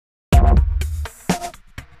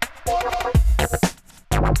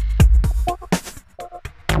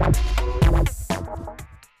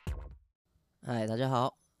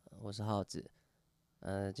我是浩子。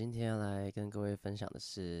今天要来跟各位分享的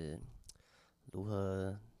是如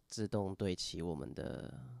何自动对齐我们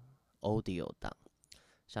的 audio 档。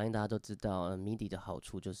相信大家都知道，MIDI 的好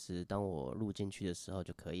处就是当我录进去的时候，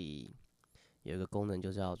就可以有一个功能，就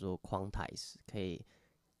叫做 Quantize， 可以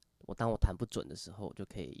当我弹不准的时候，我就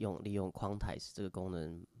可以利用 Quantize 这个功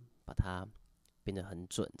能把它变得很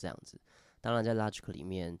准，这样子。当然，在 Logic 里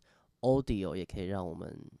面 ，audio 也可以让我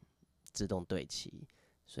们自动对齐。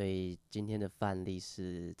所以今天的范例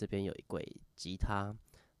是这边有一轨吉他，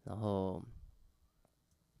然后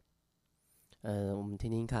我们听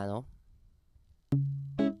听看哦。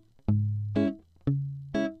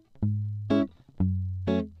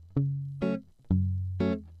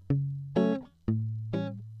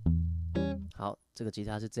好，这个吉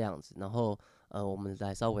他是这样子，然后我们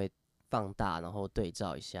来稍微放大，然后对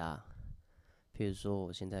照一下。譬如说，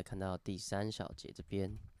我现在看到第3小节这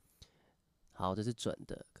边，好，这是准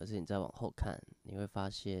的。可是你再往后看，你会发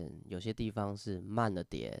现有些地方是慢了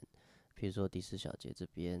点。譬如说第4小节这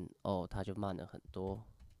边，它就慢了很多，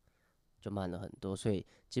所以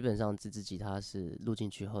基本上这支吉他是录进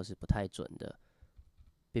去后是不太准的，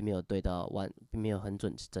并没有很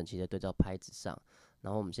整齐的对到拍子上。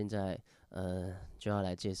然后我们现在就要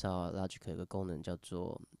来介绍 Logic 有个功能叫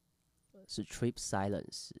做是 Trip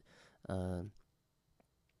Silence，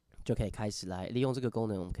就可以开始来利用这个功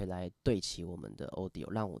能，我们可以来对齐我们的 audio，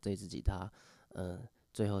 让我这支吉他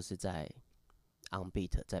最后是在 on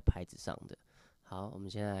beat 在拍子上的。好，我们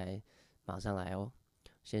现在马上来哦。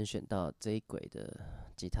先选到这一轨的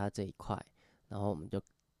吉他这一块，然后我们就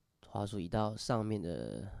滑鼠移到上面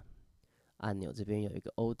的按钮，这边有一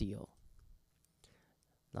个 audio，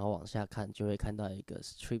 然后往下看就会看到一个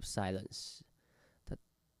Strip Silence。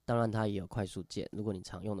当然它也有快速键，如果你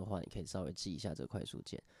常用的话，你可以稍微记一下这个快速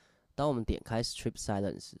键。当我们点开 Strip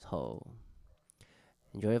Silence 后，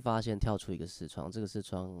你就会发现跳出一个视窗，这个视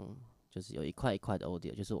窗就是有一块一块的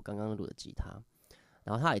audio， 就是我刚刚录的吉他，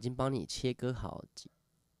然后它已经帮你切割好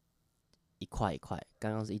一块一块，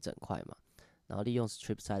刚刚是一整块嘛，然后利用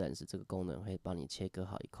Strip Silence 这个功能会帮你切割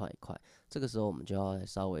好一块一块。这个时候我们就要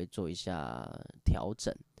稍微做一下调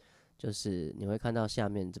整，就是你会看到下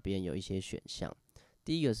面这边有一些选项，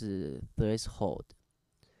第一个是 Threshold，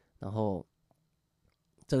 然后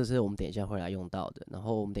这个是我们等一下会来用到的，然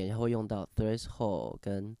后我们等一下会用到 Threshold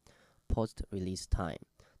跟 Post Release Time，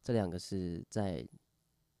 这两个是在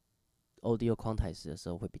Audio Quantize 的时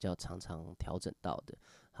候会比较常调整到的。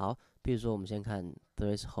好，比如说我们先看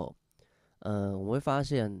Threshold， 我们会发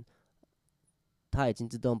现它已经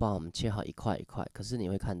自动帮我们切好一块一块，可是你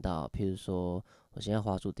会看到，譬如说我现在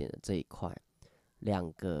滑鼠点的这一块，两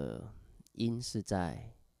个音是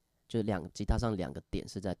在，就吉他上两个点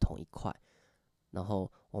是在同一块，然后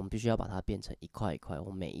我们必须要把它变成一块一块，我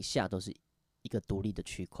们每一下都是一个独立的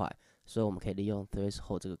区块，所以我们可以利用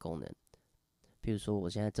Threshold 这个功能。譬如说，我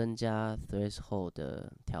现在增加 Threshold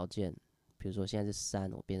的条件，比如说现在是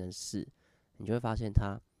3，我变成4，你就会发现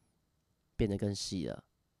它变得更细了，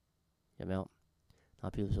有没有？然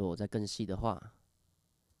后，譬如说我再更细的话，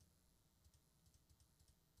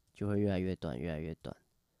就会越来越短，越来越短，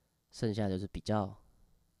剩下就是比较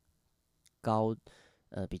高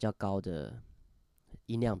的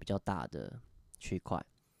音量比较大的区块。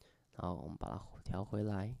然后我们把它调回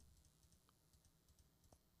来。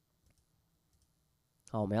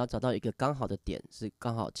好，我们要找到一个刚好的点，是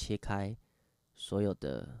刚好切开所有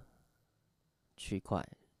的区块，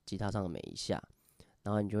吉他上的每一下，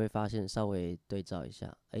然后你就会发现，稍微对照一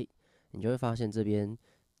下，你就会发现这边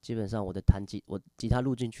基本上我吉他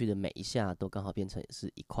录进去的每一下都刚好变成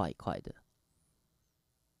是一块一块的。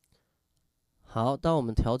好，当我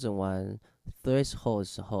们调整完 threshold 的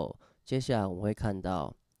时候，接下来我们会看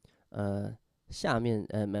到，下面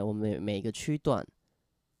我们每一个区段，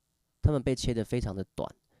它们被切得非常的短。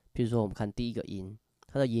比如说，我们看第一个音，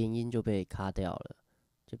它的延音就被卡掉了，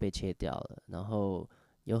就被切掉了。然后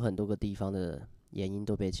有很多个地方的延音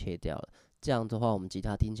都被切掉了。这样的话，我们吉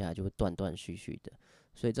他听起来就会断断续续的。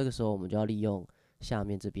所以这个时候，我们就要利用下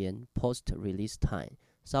面这边 Post Release Time，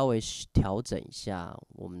 稍微调整一下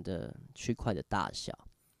我们的区块的大小。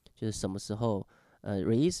就是什么时候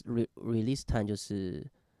release time 就是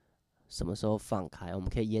什么时候放开，我们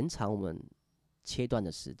可以延长我们切断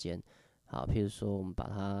的时间。好，譬如说我们把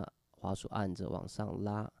它滑鼠按着往上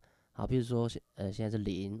拉，好，譬如说现在是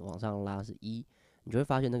0，往上拉是1，你就会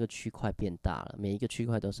发现那个区块变大了，每一个区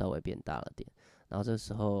块都稍微变大了点。然后这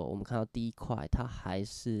时候我们看到第一块它还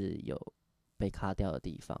是有被卡掉的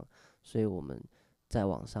地方，所以我们再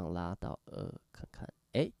往上拉到2，看看，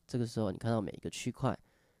这个时候你看到每一个区块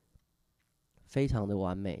非常的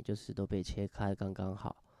完美，就是都被切开刚刚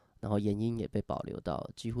好。然后延音也被保留到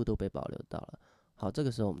了，几乎都被保留到了。好，这个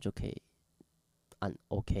时候我们就可以按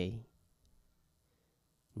OK，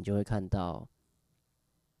 你就会看到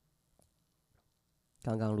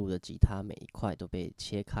刚刚录的吉他每一块都被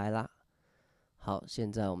切开啦。好，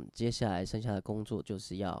现在我们接下来剩下的工作就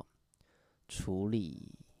是要处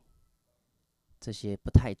理这些不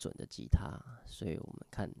太准的吉他，所以我们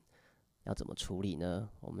看要怎么处理呢？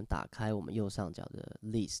我们打开我们右上角的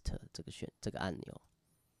List 这个按钮，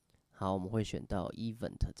好，我们会选到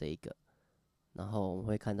Event 这一个，然后我们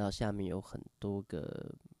会看到下面有很多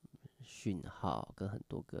个讯号跟很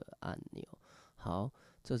多个按钮。好，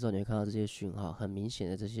这时候你会看到这些讯号，很明显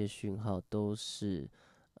的这些讯号都是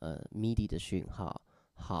MIDI 的讯号。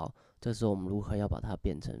好，这时候我们如何要把它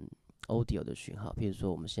变成 Audio 的讯号？譬如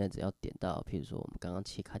说，我们现在只要点到，譬如说我们刚刚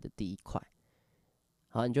切开的第一块，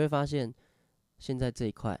好，你就会发现现在这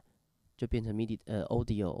一块就变成 MIDI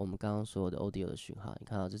Audio， 我们刚刚所有的 Audio 的讯号。你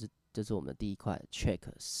看到这是我们的第一块 Track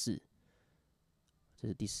 4，这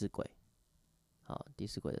是第4轨。好，第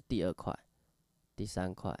4轨的第2块、第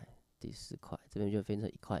3块、第4块，这边就分成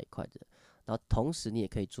一块一块的。然后同时你也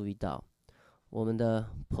可以注意到我们的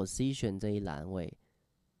Position 这一栏位，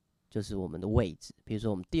就是我们的位置。比如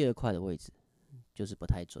说我们第2块的位置就是不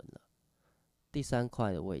太准了，第3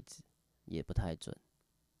块的位置也不太准。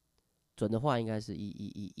准的话应该是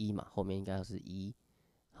1嘛，后面应该是1。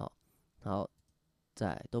好，然后再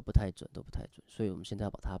来都不太准，所以我们现在要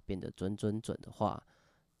把它变得准的话，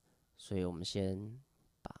所以我们先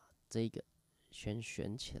把这个先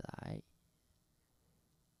选起来。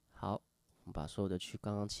好，我们把所有的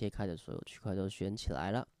刚刚切开的所有区块都选起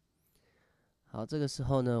来了。好，这个时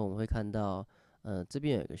候呢，我们会看到，这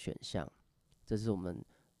边有一个选项，这是我们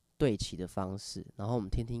对齐的方式。然后我们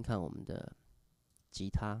听听看我们的吉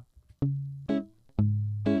他。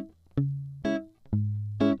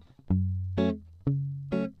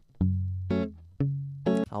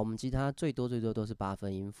好，我们吉他最多都是8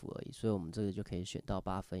分音符而已，所以我们这个就可以选到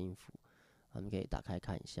8分音符。我们可以打开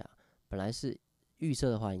看一下，本来是预设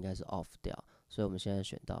的话应该是 off 掉，所以我们现在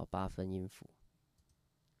选到8分音符。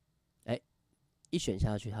一选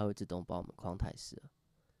下去，它会自动帮我们Quantize了，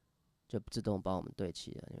就自动帮我们对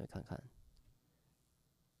齐了。你会看看，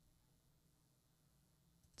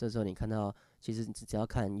这时候你看到，其实你只要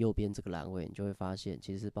看右边这个栏位，你就会发现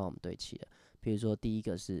其实是帮我们对齐了。比如说第一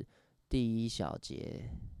个是第1小节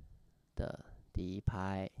的第1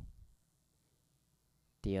拍，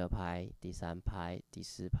第2拍，第3拍，第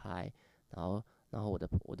4拍，然后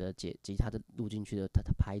我的吉他的录进去的它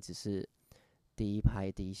的拍子是第1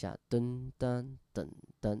拍第1下噔噔噔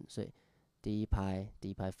噔，所以第一拍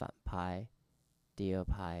反拍，第2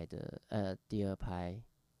拍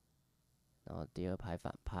然后第2拍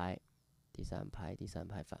反拍，第3拍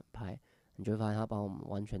反拍，你就会发现它帮我们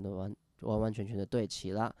完全的对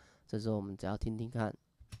齐啦。这时候我们只要听听看。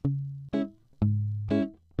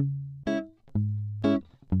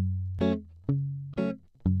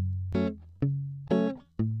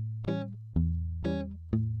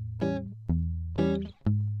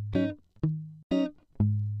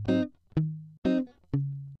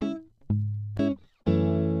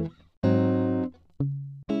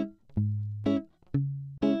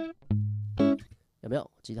有没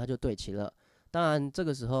有？吉他就对齐了。当然，这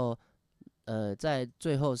个时候，在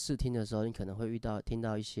最后试听的时候，你可能会听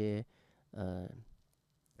到一些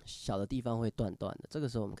小的地方会断的。这个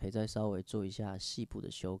时候，我们可以再稍微做一下细部的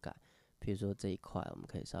修改。比如说这一块，我们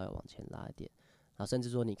可以稍微往前拉一点，然后甚至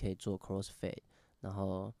说你可以做 crossfade， 然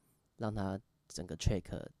后让它整个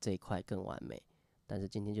track 这一块更完美。但是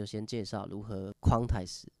今天就先介绍如何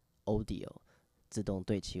Quantize Audio 自动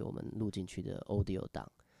对齐我们录进去的 Audio 档，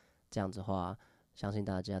这样子的话，相信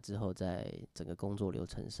大家之后在整个工作流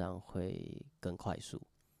程上会更快速。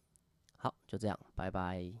好，就这样，拜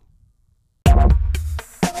拜。